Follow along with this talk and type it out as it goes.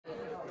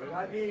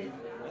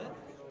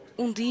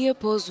Um dia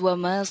após o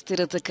Hamas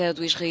ter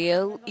atacado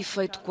Israel e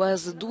feito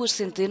quase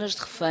 200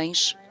 de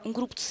reféns, um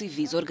grupo de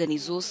civis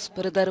organizou-se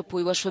para dar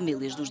apoio às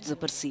famílias dos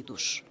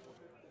desaparecidos.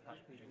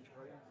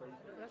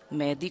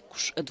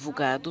 Médicos,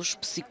 advogados,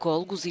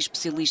 psicólogos e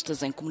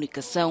especialistas em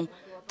comunicação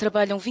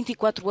trabalham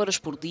 24 horas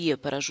por dia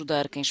para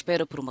ajudar quem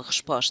espera por uma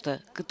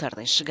resposta que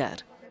tarda em chegar.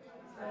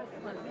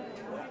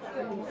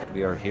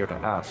 We are here to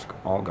ask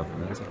all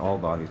governments and all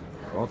bodies in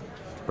the world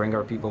to bring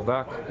our people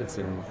back. It's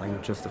an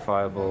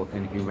unjustifiable,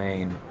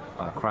 inhumane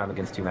crime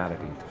against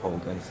humanity to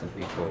hold innocent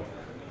people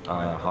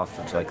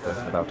hostage like this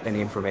without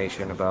any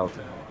information about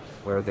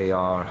where they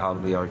are, how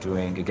they are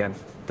doing,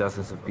 against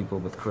dozens of people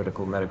with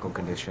critical medical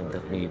conditions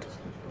that need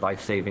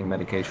life-saving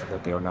medication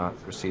that they are not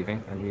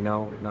receiving, and we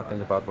know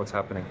nothing about what's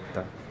happening with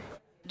them.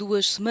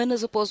 2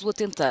 semanas após o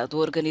atentado, a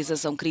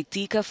organização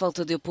critica a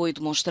falta de apoio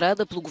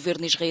demonstrada pelo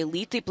governo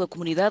israelita e pela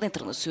comunidade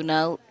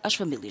internacional às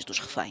famílias dos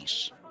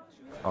reféns.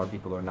 Our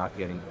people are not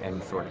getting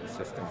any sort of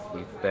assistance.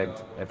 We've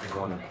begged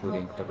everyone,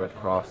 including the Red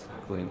Cross,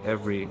 including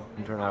every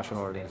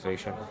international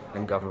organization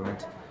and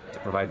government, to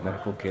provide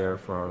medical care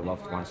for our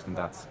loved ones, and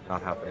that's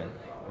not happening.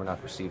 We're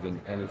not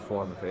receiving any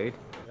form of aid.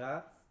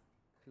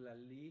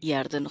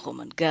 Yarden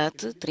Roman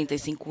Gat,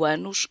 35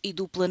 anos e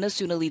dupla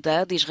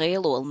nacionalidade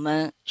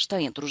israelo-alemã,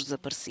 está entre os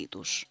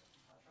desaparecidos.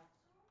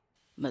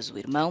 Mas o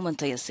irmão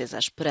mantém acesa a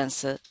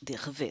esperança de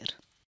rever.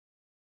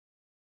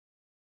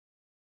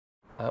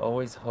 I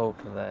always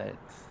hope that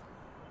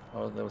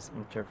all those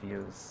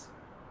interviews,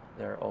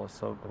 there are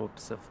also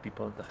groups of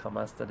people in the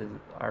Hamas that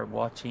are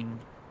watching,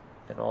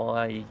 and all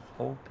I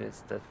hope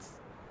is that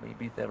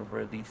maybe they'll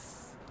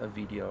release a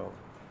video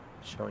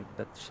showing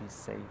that she's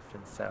safe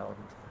and sound,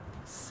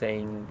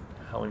 saying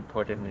how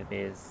important it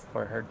is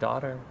for her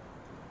daughter.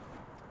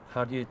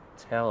 How do you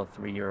tell a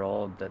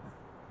 3-year-old that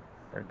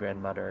her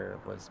grandmother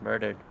was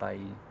murdered by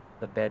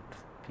the bad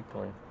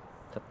people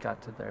that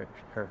got to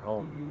her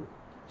home?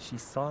 She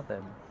saw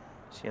them.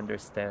 She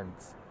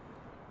understands.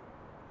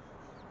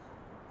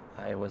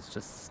 I was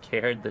just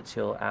scared that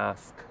she'll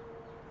ask,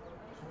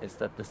 is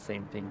that the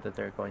same thing that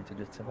they're going to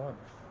do to mom?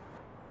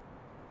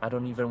 I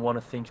don't even want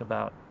to think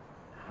about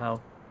how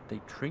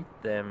they treat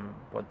them,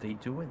 what they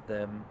do with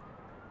them.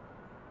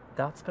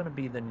 That's going to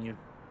be the new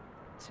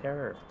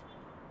terror.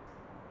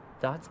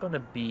 That's going to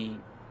be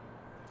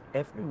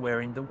everywhere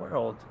in the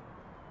world.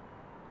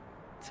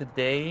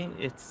 Today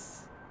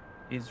it's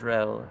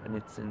Israel, and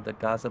it's in the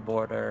Gaza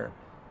border,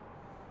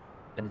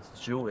 and it's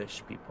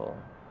Jewish people.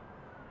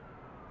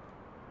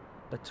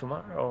 But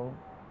tomorrow,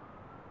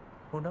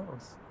 who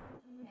knows?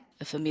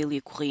 A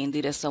família corria em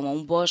direção a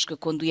um bosque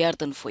quando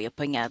Yarden foi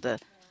apanhada.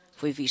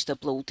 Foi vista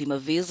pela última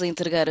vez a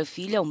entregar a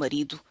filha ao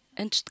marido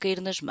antes de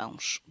cair nas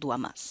mãos do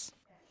Hamas.